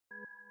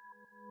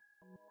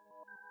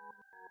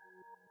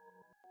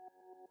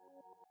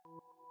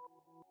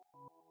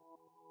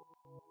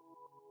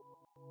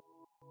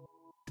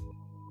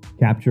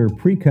Capture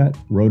pre-cut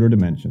rotor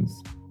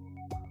dimensions.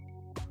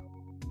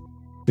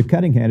 The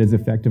cutting head is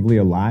effectively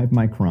a live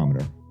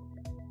micrometer.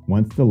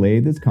 Once the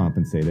lathe is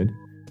compensated,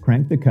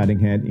 crank the cutting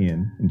head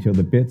in until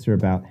the bits are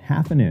about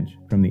 ½ an inch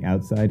from the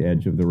outside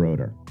edge of the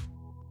rotor.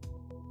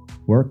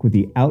 Work with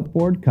the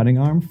outboard cutting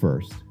arm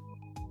first.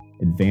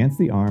 Advance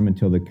the arm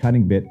until the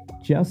cutting bit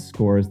just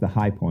scores the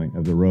high point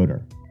of the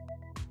rotor.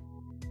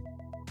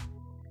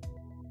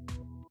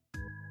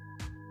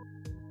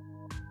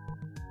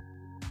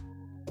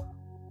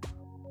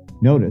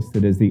 Notice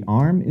that as the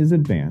arm is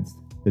advanced,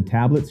 the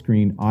tablet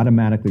screen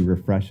automatically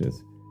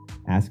refreshes,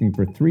 asking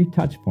for 3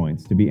 touch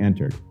points to be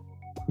entered.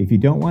 If you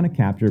don't want to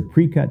capture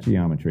pre-cut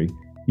geometry,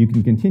 you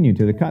can continue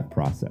to the cut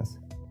process.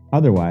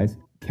 Otherwise,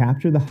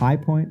 capture the high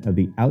point of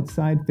the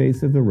outside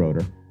face of the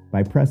rotor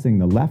by pressing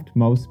the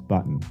leftmost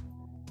button,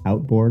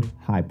 Outboard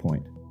High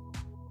Point.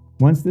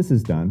 Once this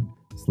is done,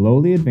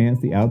 slowly advance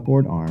the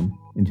outboard arm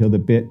until the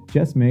bit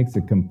just makes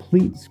a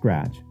complete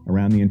scratch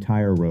around the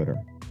entire rotor.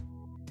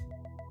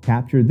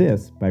 Capture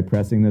this by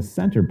pressing the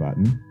center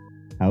button,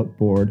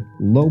 Outboard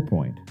Low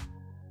Point.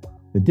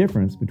 The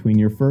difference between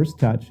your first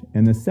touch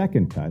and the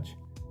second touch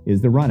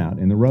is the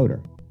runout in the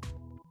rotor.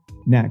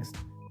 Next,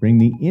 bring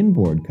the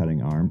inboard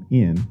cutting arm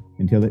in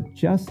until it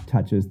just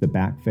touches the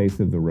back face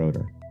of the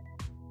rotor.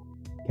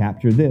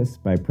 Capture this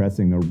by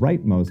pressing the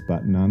rightmost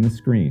button on the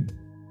screen.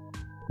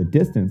 The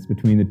distance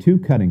between the 2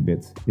 cutting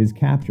bits is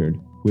captured,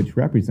 which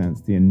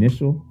represents the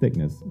initial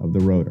thickness of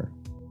the rotor.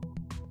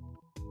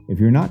 If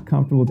you're not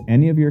comfortable with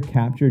any of your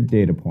captured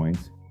data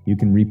points, you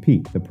can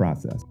repeat the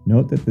process.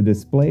 Note that the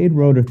displayed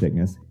rotor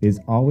thickness is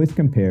always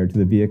compared to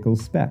the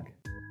vehicle's spec.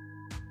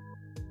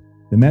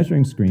 The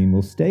measuring screen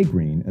will stay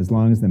green as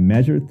long as the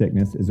measured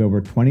thickness is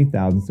over 20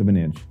 thousandths of an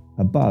inch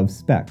above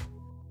spec,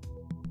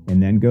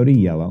 and then go to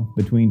yellow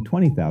between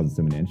 20 thousandths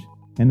of an inch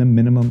and the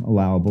minimum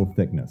allowable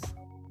thickness,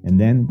 and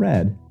then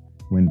red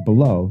when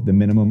below the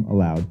minimum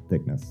allowed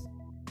thickness.